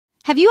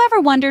Have you ever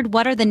wondered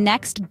what are the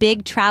next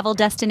big travel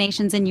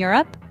destinations in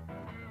Europe?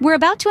 We're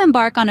about to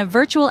embark on a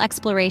virtual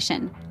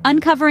exploration,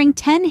 uncovering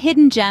 10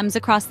 hidden gems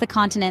across the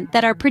continent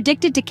that are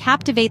predicted to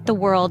captivate the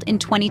world in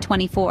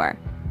 2024.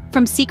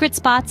 From secret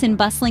spots in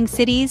bustling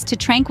cities to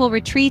tranquil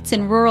retreats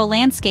in rural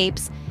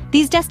landscapes,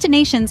 these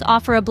destinations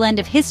offer a blend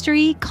of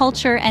history,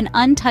 culture, and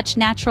untouched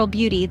natural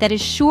beauty that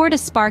is sure to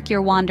spark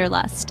your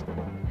wanderlust.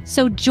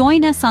 So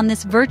join us on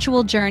this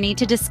virtual journey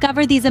to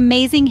discover these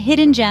amazing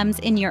hidden gems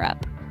in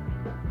Europe.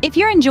 If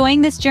you're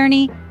enjoying this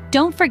journey,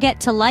 don't forget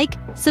to like,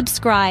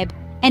 subscribe,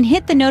 and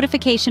hit the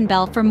notification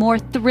bell for more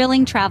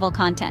thrilling travel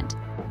content.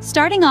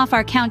 Starting off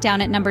our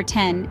countdown at number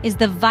 10 is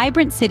the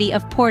vibrant city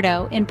of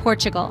Porto in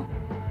Portugal.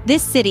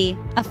 This city,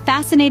 a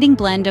fascinating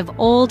blend of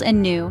old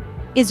and new,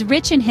 is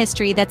rich in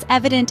history that's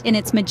evident in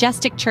its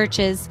majestic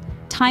churches,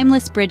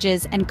 timeless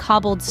bridges, and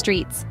cobbled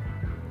streets.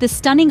 The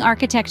stunning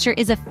architecture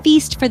is a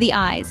feast for the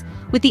eyes,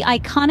 with the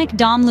iconic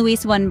Dom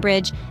Luís I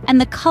Bridge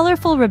and the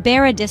colorful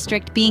Ribeira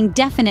district being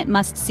definite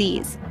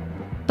must-sees.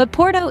 But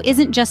Porto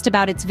isn't just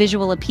about its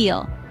visual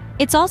appeal.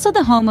 It's also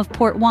the home of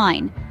port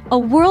wine, a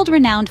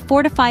world-renowned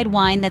fortified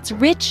wine that's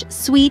rich,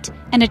 sweet,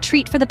 and a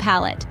treat for the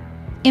palate.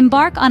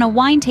 Embark on a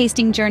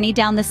wine-tasting journey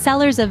down the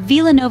cellars of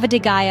Vila Nova de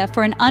Gaia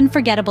for an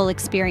unforgettable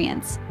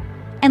experience.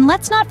 And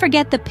let's not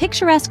forget the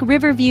picturesque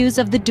river views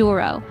of the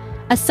Douro,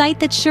 a sight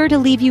that's sure to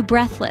leave you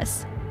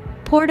breathless.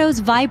 Porto's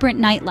vibrant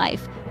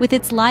nightlife, with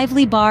its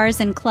lively bars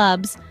and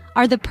clubs,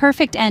 are the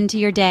perfect end to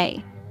your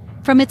day.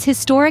 From its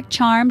historic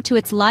charm to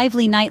its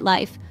lively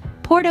nightlife,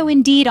 Porto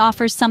indeed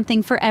offers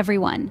something for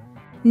everyone.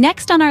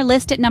 Next on our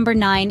list at number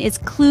 9 is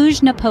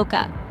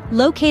Cluj-Napoca,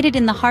 located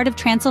in the heart of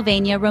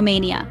Transylvania,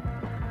 Romania.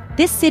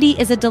 This city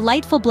is a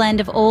delightful blend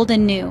of old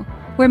and new,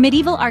 where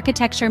medieval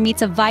architecture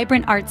meets a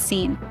vibrant art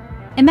scene.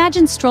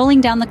 Imagine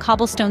strolling down the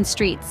cobblestone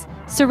streets,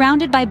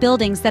 surrounded by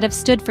buildings that have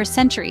stood for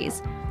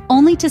centuries,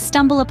 only to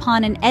stumble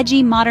upon an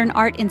edgy modern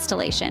art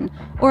installation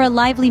or a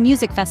lively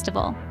music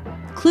festival.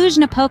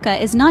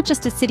 Cluj-Napoca is not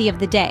just a city of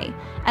the day,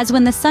 as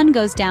when the sun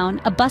goes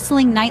down, a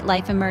bustling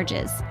nightlife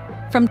emerges.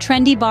 From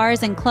trendy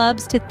bars and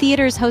clubs to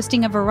theaters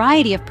hosting a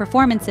variety of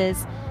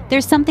performances,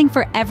 there's something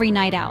for every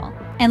night owl.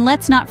 And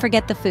let's not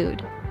forget the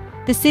food.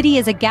 The city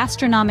is a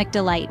gastronomic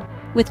delight,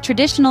 with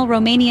traditional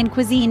Romanian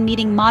cuisine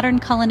meeting modern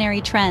culinary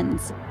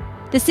trends.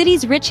 The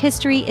city's rich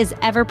history is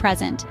ever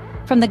present,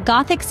 from the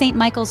Gothic St.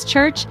 Michael's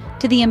Church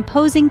to the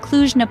imposing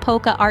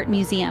Cluj-Napoca Art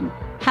Museum,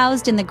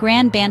 housed in the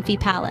Grand Banffy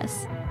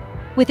Palace.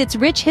 With its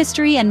rich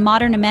history and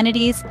modern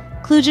amenities,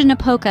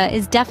 Cluj-Napoca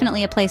is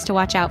definitely a place to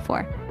watch out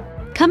for.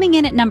 Coming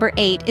in at number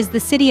 8 is the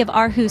city of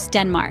Aarhus,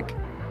 Denmark.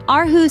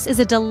 Aarhus is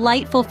a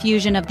delightful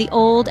fusion of the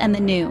old and the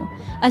new,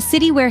 a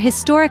city where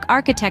historic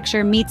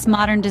architecture meets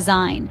modern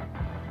design.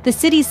 The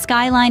city's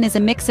skyline is a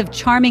mix of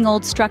charming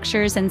old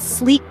structures and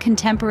sleek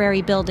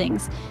contemporary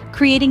buildings,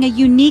 creating a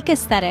unique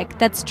aesthetic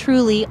that's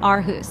truly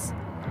Aarhus.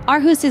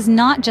 Aarhus is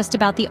not just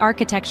about the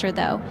architecture,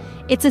 though.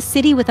 It's a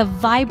city with a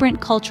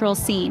vibrant cultural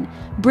scene,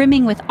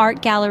 brimming with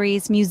art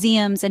galleries,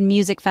 museums, and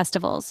music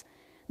festivals.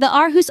 The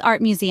Aarhus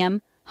Art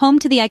Museum, home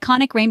to the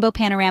iconic rainbow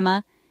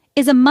panorama,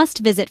 is a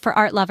must-visit for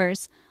art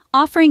lovers,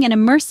 offering an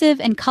immersive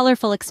and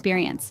colorful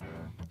experience.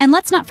 And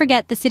let's not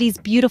forget the city's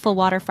beautiful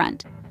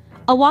waterfront.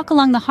 A walk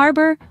along the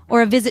harbor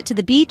or a visit to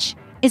the beach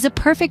is a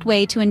perfect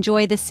way to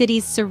enjoy the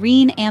city's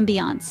serene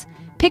ambiance.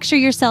 Picture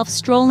yourself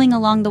strolling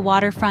along the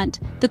waterfront,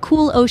 the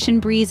cool ocean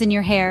breeze in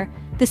your hair,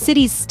 the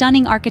city's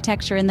stunning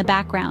architecture in the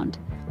background.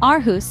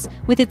 Aarhus,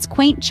 with its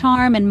quaint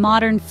charm and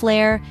modern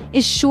flair,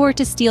 is sure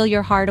to steal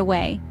your heart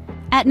away.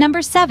 At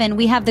number 7,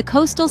 we have the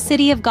coastal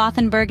city of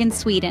Gothenburg in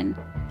Sweden.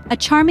 A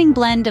charming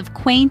blend of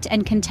quaint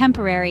and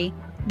contemporary,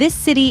 this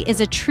city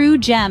is a true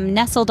gem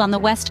nestled on the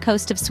west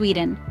coast of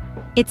Sweden.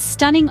 Its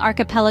stunning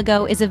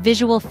archipelago is a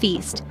visual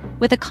feast,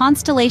 with a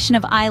constellation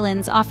of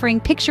islands offering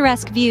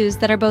picturesque views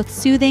that are both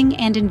soothing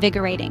and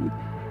invigorating.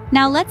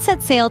 Now let's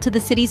set sail to the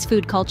city's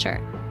food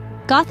culture.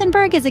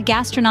 Gothenburg is a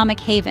gastronomic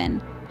haven,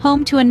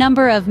 home to a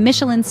number of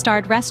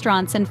Michelin-starred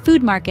restaurants and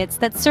food markets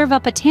that serve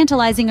up a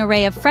tantalizing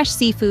array of fresh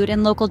seafood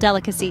and local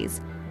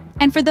delicacies.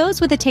 And for those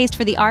with a taste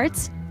for the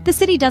arts, the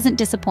city doesn't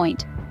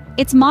disappoint.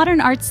 Its modern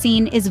art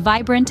scene is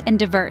vibrant and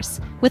diverse,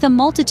 with a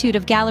multitude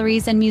of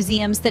galleries and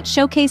museums that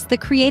showcase the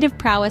creative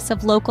prowess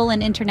of local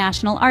and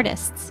international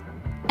artists.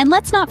 And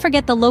let's not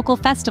forget the local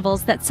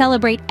festivals that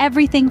celebrate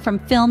everything from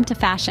film to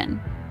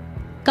fashion.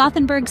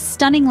 Gothenburg's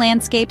stunning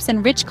landscapes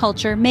and rich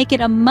culture make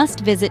it a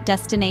must-visit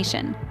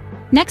destination.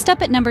 Next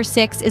up at number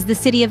 6 is the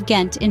city of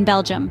Ghent in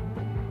Belgium.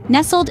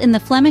 Nestled in the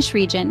Flemish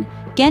region,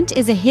 Ghent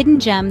is a hidden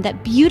gem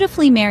that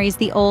beautifully marries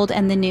the old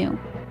and the new.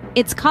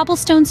 Its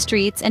cobblestone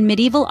streets and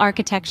medieval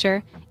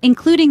architecture,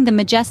 including the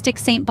majestic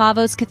St.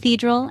 Bavo's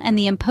Cathedral and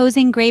the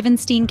imposing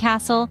Gravenstein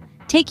Castle,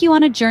 take you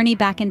on a journey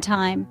back in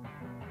time.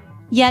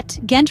 Yet,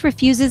 Ghent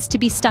refuses to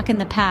be stuck in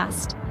the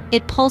past.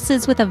 It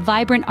pulses with a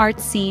vibrant art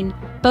scene,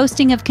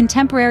 boasting of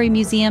contemporary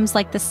museums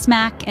like the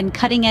SMAC and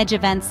cutting-edge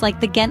events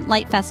like the Ghent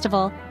Light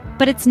Festival.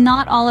 But it's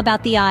not all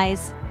about the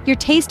eyes. Your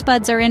taste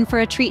buds are in for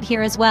a treat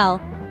here as well.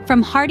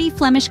 From hearty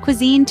Flemish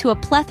cuisine to a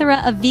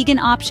plethora of vegan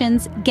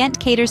options, Ghent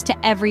caters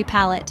to every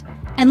palate.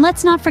 And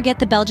let's not forget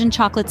the Belgian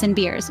chocolates and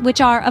beers,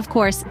 which are, of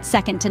course,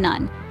 second to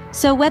none.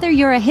 So whether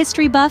you're a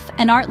history buff,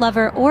 an art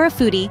lover, or a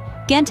foodie,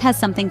 Ghent has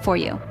something for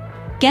you.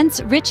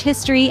 Ghent's rich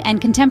history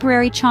and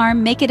contemporary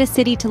charm make it a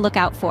city to look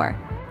out for.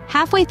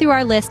 Halfway through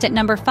our list at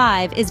number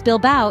 5 is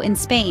Bilbao in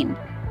Spain.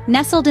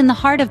 Nestled in the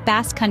heart of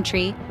Basque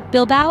country,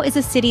 Bilbao is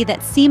a city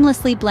that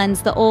seamlessly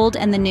blends the old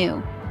and the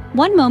new.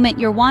 One moment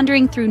you're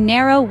wandering through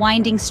narrow,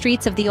 winding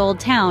streets of the old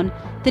town,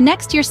 the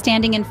next you're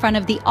standing in front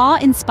of the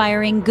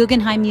awe-inspiring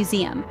Guggenheim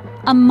Museum,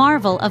 a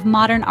marvel of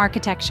modern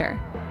architecture.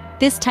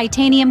 This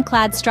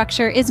titanium-clad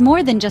structure is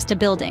more than just a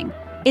building.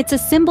 It's a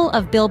symbol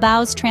of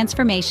Bilbao's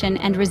transformation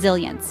and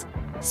resilience.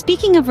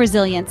 Speaking of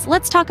resilience,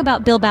 let's talk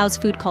about Bilbao's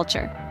food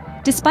culture.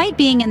 Despite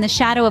being in the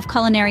shadow of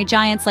culinary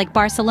giants like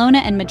Barcelona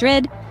and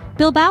Madrid,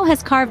 Bilbao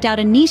has carved out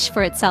a niche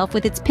for itself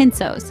with its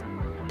pinzos,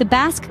 the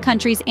Basque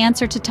country's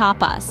answer to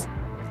tapas.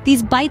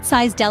 These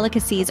bite-sized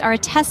delicacies are a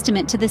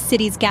testament to the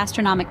city's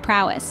gastronomic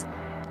prowess.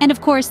 And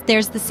of course,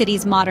 there's the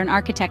city's modern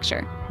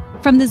architecture.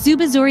 From the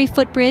Zubizuri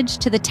footbridge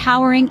to the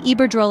towering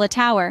Iberdrola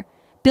Tower,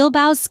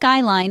 Bilbao's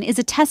skyline is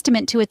a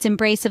testament to its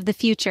embrace of the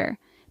future.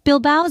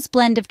 Bilbao's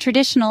blend of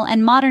traditional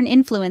and modern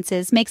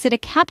influences makes it a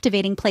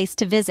captivating place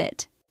to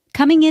visit.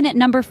 Coming in at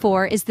number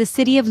 4 is the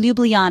city of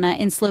Ljubljana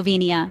in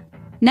Slovenia.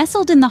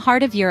 Nestled in the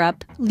heart of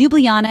Europe,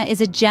 Ljubljana is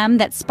a gem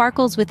that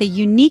sparkles with a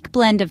unique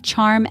blend of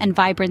charm and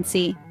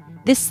vibrancy.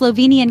 This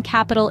Slovenian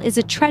capital is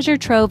a treasure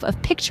trove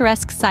of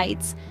picturesque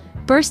sights,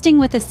 bursting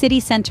with a city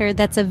center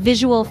that's a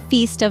visual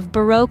feast of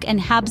Baroque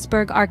and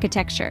Habsburg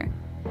architecture.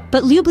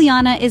 But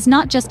Ljubljana is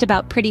not just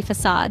about pretty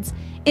facades.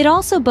 It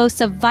also boasts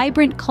a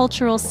vibrant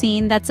cultural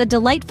scene that's a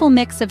delightful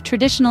mix of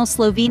traditional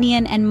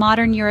Slovenian and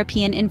modern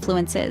European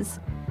influences.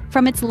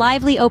 From its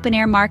lively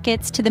open-air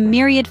markets to the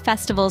myriad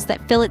festivals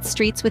that fill its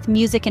streets with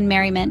music and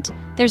merriment,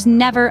 there's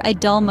never a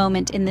dull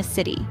moment in this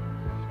city.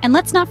 And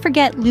let's not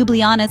forget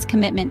Ljubljana's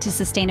commitment to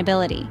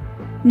sustainability.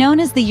 Known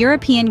as the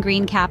European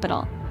Green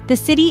Capital, the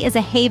city is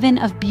a haven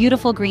of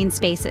beautiful green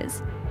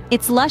spaces.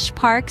 Its lush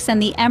parks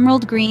and the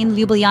emerald green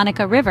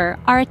Ljubljanica River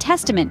are a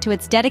testament to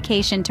its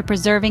dedication to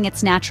preserving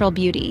its natural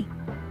beauty.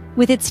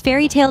 With its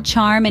fairy tale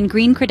charm and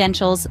green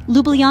credentials,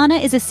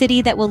 Ljubljana is a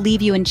city that will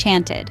leave you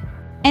enchanted.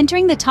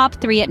 Entering the top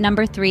 3 at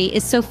number 3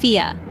 is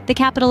Sofia, the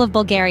capital of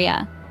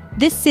Bulgaria.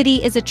 This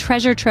city is a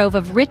treasure trove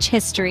of rich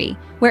history,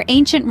 where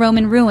ancient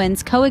Roman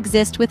ruins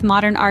coexist with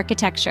modern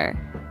architecture.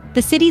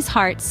 The city's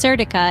heart,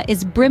 Serdica,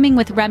 is brimming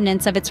with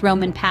remnants of its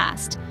Roman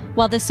past,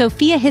 while the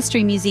Sofia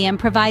History Museum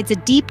provides a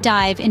deep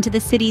dive into the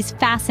city's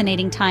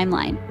fascinating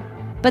timeline.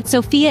 But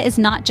Sofia is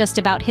not just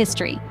about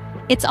history.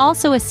 It's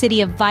also a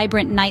city of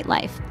vibrant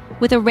nightlife,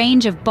 with a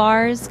range of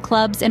bars,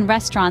 clubs, and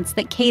restaurants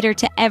that cater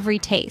to every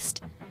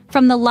taste.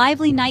 From the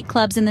lively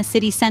nightclubs in the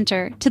city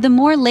center to the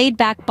more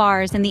laid-back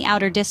bars in the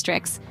outer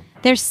districts,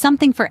 there's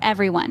something for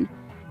everyone.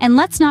 And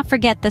let's not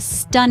forget the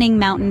stunning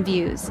mountain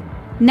views.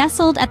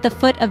 Nestled at the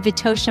foot of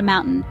Vitosha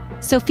Mountain,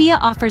 Sofia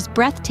offers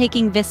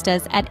breathtaking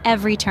vistas at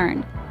every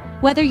turn.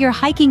 Whether you're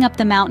hiking up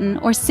the mountain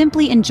or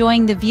simply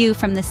enjoying the view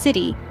from the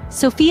city,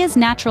 Sofia's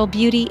natural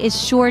beauty is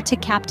sure to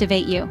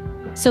captivate you.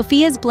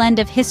 Sofia's blend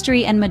of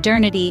history and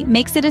modernity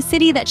makes it a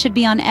city that should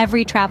be on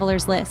every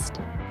traveler's list.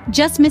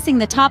 Just missing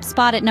the top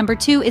spot at number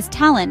 2 is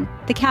Tallinn,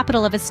 the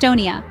capital of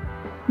Estonia.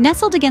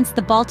 Nestled against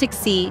the Baltic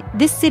Sea,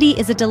 this city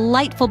is a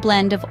delightful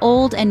blend of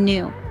old and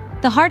new.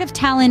 The heart of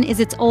Tallinn is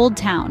its Old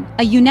Town,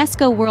 a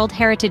UNESCO World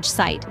Heritage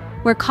Site,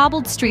 where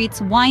cobbled streets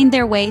wind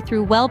their way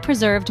through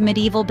well-preserved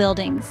medieval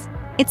buildings.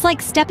 It's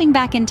like stepping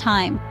back in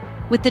time,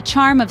 with the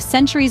charm of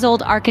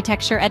centuries-old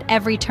architecture at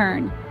every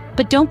turn.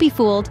 But don't be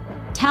fooled,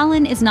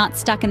 Tallinn is not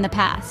stuck in the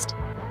past.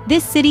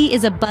 This city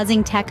is a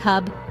buzzing tech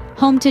hub,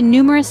 home to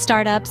numerous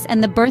startups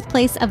and the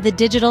birthplace of the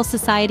digital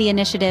society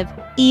initiative,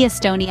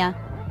 e-Estonia.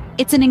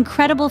 It's an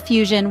incredible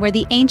fusion where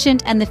the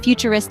ancient and the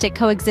futuristic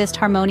coexist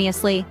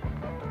harmoniously.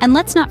 And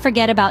let's not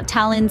forget about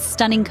Tallinn's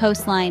stunning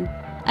coastline,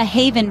 a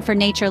haven for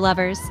nature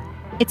lovers.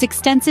 Its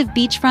extensive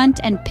beachfront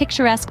and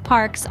picturesque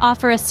parks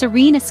offer a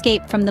serene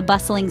escape from the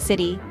bustling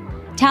city.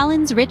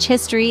 Tallinn's rich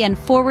history and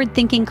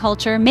forward-thinking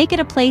culture make it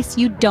a place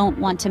you don't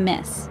want to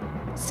miss.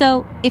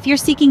 So, if you're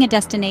seeking a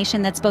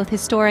destination that's both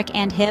historic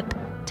and hip,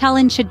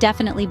 Tallinn should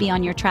definitely be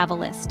on your travel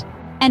list.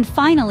 And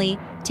finally,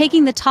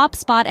 taking the top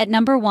spot at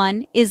number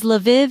 1 is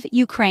Lviv,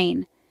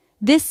 Ukraine.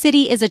 This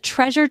city is a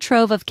treasure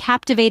trove of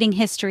captivating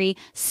history,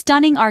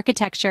 stunning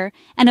architecture,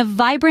 and a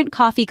vibrant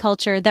coffee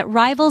culture that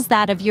rivals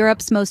that of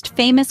Europe's most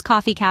famous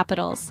coffee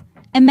capitals.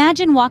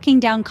 Imagine walking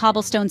down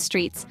cobblestone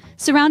streets,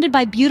 surrounded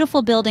by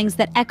beautiful buildings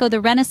that echo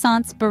the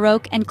Renaissance,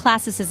 Baroque, and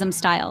Classicism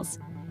styles.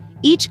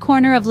 Each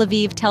corner of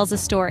Lviv tells a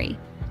story,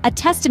 a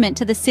testament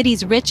to the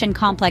city's rich and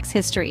complex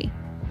history.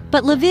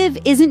 But Lviv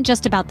isn't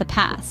just about the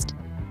past.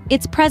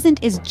 Its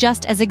present is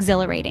just as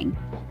exhilarating.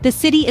 The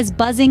city is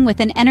buzzing with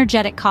an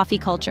energetic coffee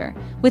culture,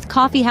 with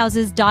coffee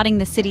houses dotting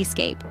the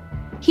cityscape.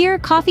 Here,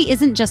 coffee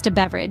isn't just a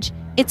beverage,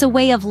 it's a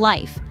way of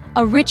life,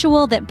 a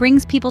ritual that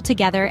brings people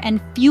together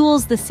and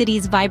fuels the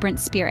city's vibrant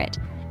spirit.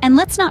 And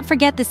let's not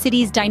forget the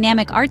city's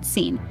dynamic art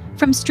scene,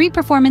 From street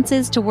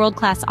performances to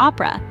world-class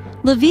opera,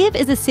 Lviv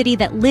is a city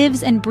that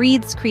lives and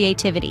breathes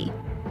creativity.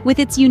 With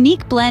its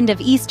unique blend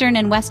of Eastern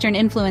and Western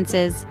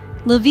influences,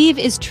 Lviv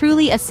is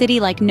truly a city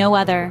like no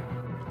other.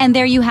 And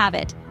there you have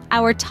it,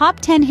 our top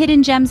 10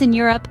 hidden gems in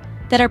Europe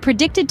that are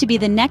predicted to be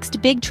the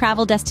next big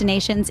travel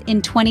destinations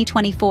in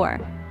 2024.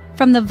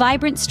 From the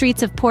vibrant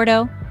streets of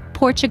Porto,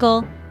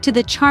 Portugal, to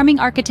the charming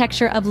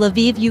architecture of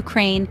Lviv,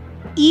 Ukraine,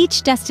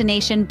 each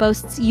destination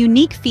boasts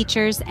unique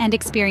features and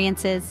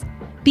experiences.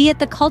 Be it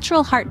the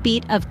cultural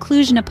heartbeat of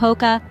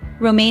Cluj-Napoca,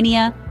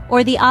 Romania,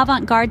 or the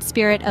avant-garde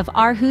spirit of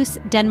Aarhus,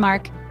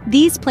 Denmark,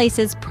 these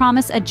places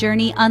promise a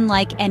journey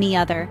unlike any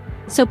other.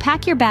 So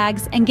pack your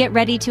bags and get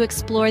ready to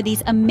explore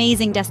these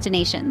amazing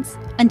destinations.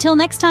 Until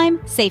next time,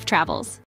 safe travels.